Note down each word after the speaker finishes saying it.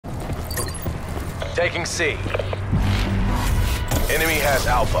Taking C. Enemy has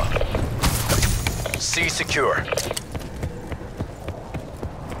Alpha. C secure.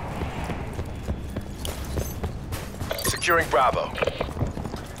 Securing Bravo.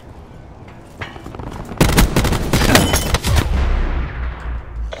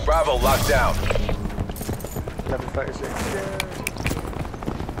 Bravo locked down.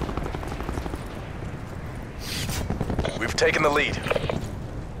 11:36. We've taken the lead.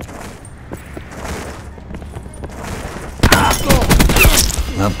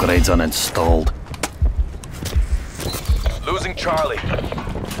 Upgrades uninstalled. Losing Charlie.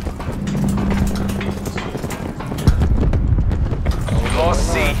 We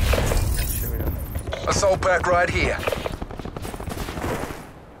lost C. Assault pack right here.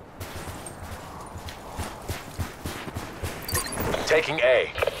 Taking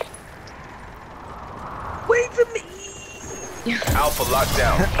A. Wait for me! Alpha locked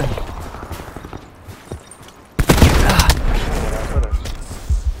down.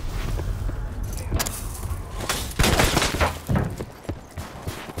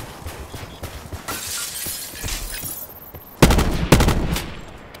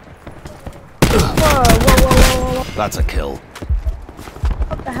 Whoa. That's a kill.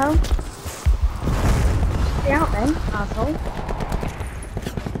 What the hell? Stay out then, asshole.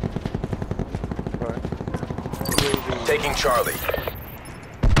 Taking Charlie.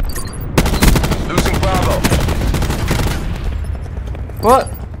 Losing Bravo. What?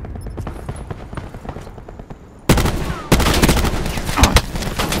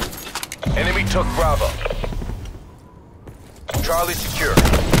 Enemy took Bravo. Charlie secure.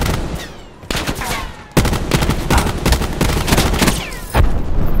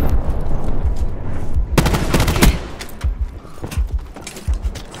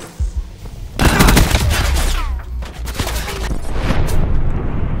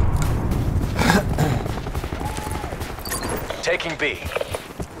 Taking B.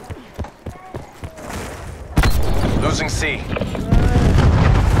 Losing C.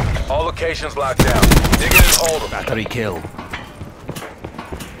 All locations locked down. Dig in and hold them. Battery kill.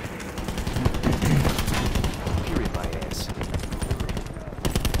 You're in my ass.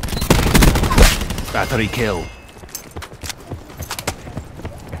 Battery kill.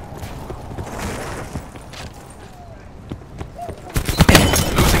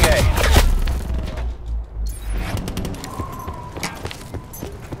 Losing A.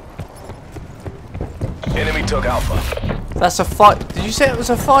 Enemy took Alpha. That's a 5. Did you say it was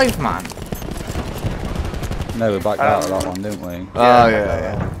a 5-man? No, we backed out of that one, didn't we? Oh,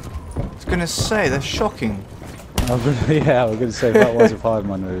 yeah. I was gonna say, that's shocking. Yeah, we're going to say if that was a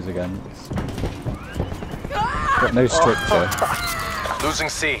 5-man we was against. Got no structure. Losing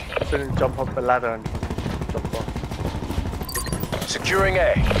C. Shouldn't jump up the ladder and jump off. Securing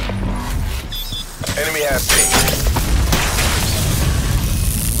A. Enemy has C.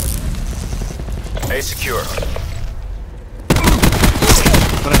 A secure.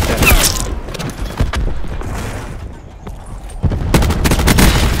 Right there.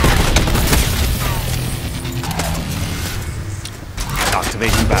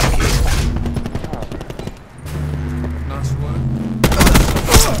 Activating battery. Nice one.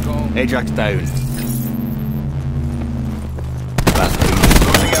 Ajax down.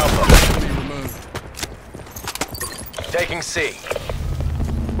 Losing Alpha. Taking C.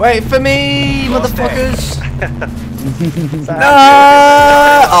 Wait for me, Lost motherfuckers! So No!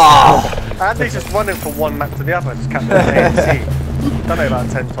 Oh! Andy's just running from one map to the other, just catching A and C. Done it about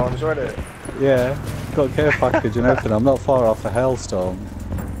 10 times already. Yeah, got a care package and everything. I'm not far off a hailstorm.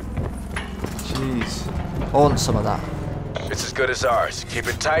 Jeez. I want some of that. It's as good as ours. Keep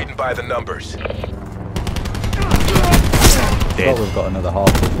it tight and by the numbers. But we've got another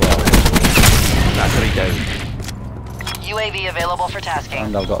half as well. Battery down. UAV available for tasking.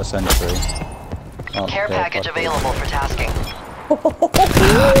 And I've got a sentry. Care package available for tasking.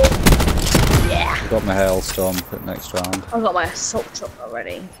 Yeah. Got my hailstorm for next round. I've got my assault truck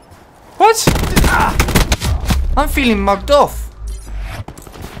already. What? I'm feeling mugged off.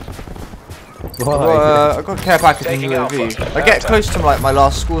 Why? I got a care package in Taking UAV. Alpha. I get close to like my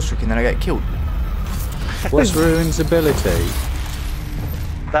last score streak and then I get killed. What's Ruin's ability?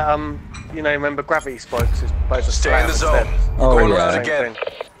 That, you know, remember gravity spikes is both a Stay in the slam zone. and Oh, Going yeah. around Same again.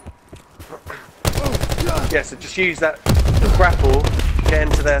 Yeah, so just use that grapple, get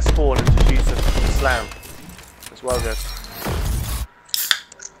into their spawn and just use the slam. It's well good.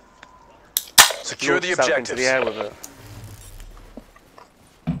 Secure the Launch yourself into the objectives. air with it.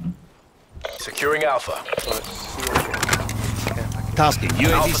 Securing Alpha. So it's Tasking.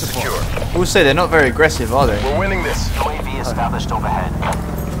 UAV Alpha support. secure. Also, they're not very aggressive, are they? We're winning this. UAV established overhead.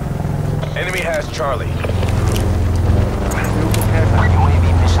 Enemy has Charlie.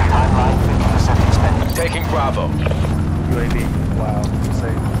 Taking Bravo. UAV. Wow.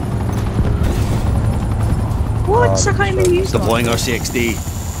 Insane. What? I can't even use one. Deploying RCXD.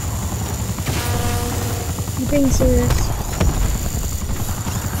 You're being serious.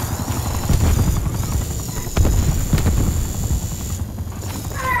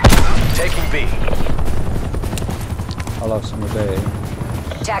 Taking B. I'll have some of B.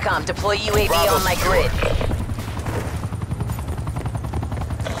 TACOM, deploy UAV Bravo on my secure. grid.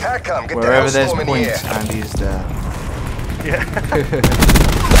 TACOM, get Wherever the there's hellstorm in the points, air. Andy's there. Yeah.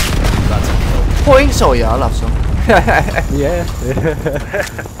 That's a kill. Points? Oh yeah, I'll have some. Yeah.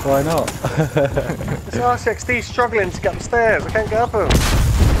 Why not? This RCXD struggling to get upstairs. I can't get up him.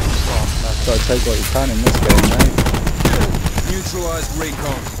 Gotta take what you can in this game, mate. Neutralized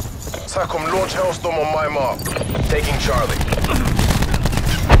recon. TACOM, launch hellstorm on my mark. Taking Charlie.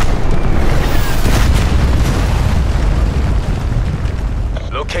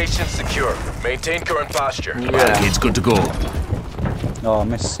 Location secure. Maintain current posture. Barricade's good to go. Oh, I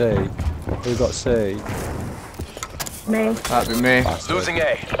missed C. Who got C? Me. That'd be me. Losing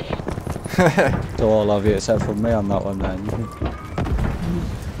A. To all of you except for me on that one then.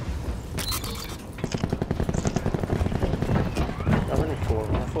 I'm only 4.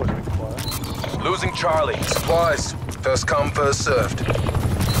 I thought it was quiet. Losing Charlie. Supplies. First come, first served.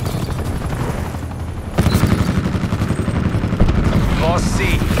 Lost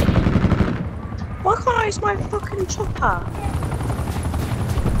C. Why can't I use my fucking chopper?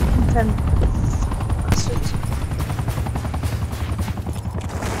 Then. Bastards.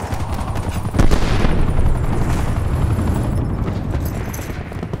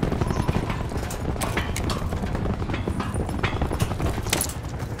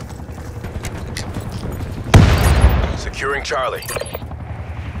 Securing Charlie.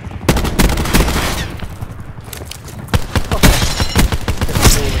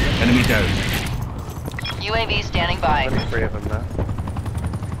 Enemy down. UAV standing by. Only 3 of them now.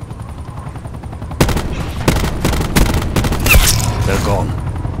 They're gone.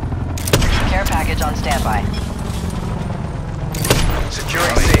 Care package on standby.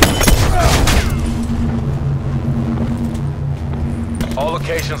 Securing C. All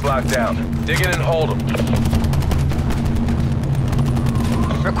locations locked down. Dig in and hold them.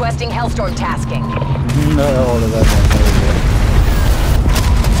 Requesting Hellstorm tasking. No, all of them.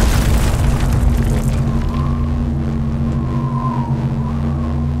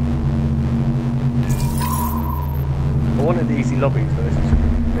 I wanted the easy lobbies, but this is a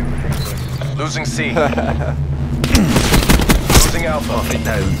bit ridiculous. Losing C. Losing Alpha. Off it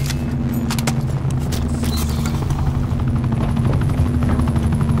down.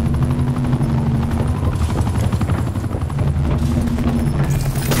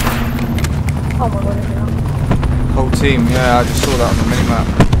 Oh my god, everyone. Whole team, yeah, I just saw that on the minimap.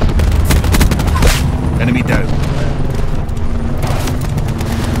 Enemy down.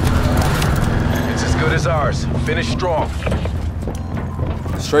 It's as good as ours. Finish strong.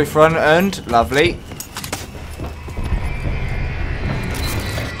 Straight front end, lovely.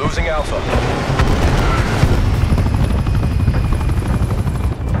 Losing Alpha.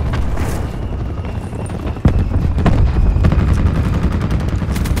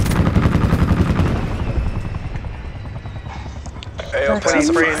 AO pass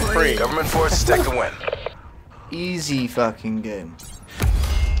 3 and 3. Government forces take the win. Easy fucking game.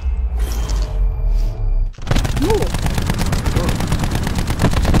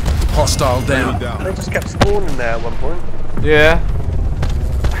 Hostile down. They just kept spawning there at one point. Yeah.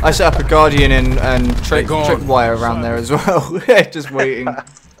 I set up a guardian and tripwire around there as well. Just waiting.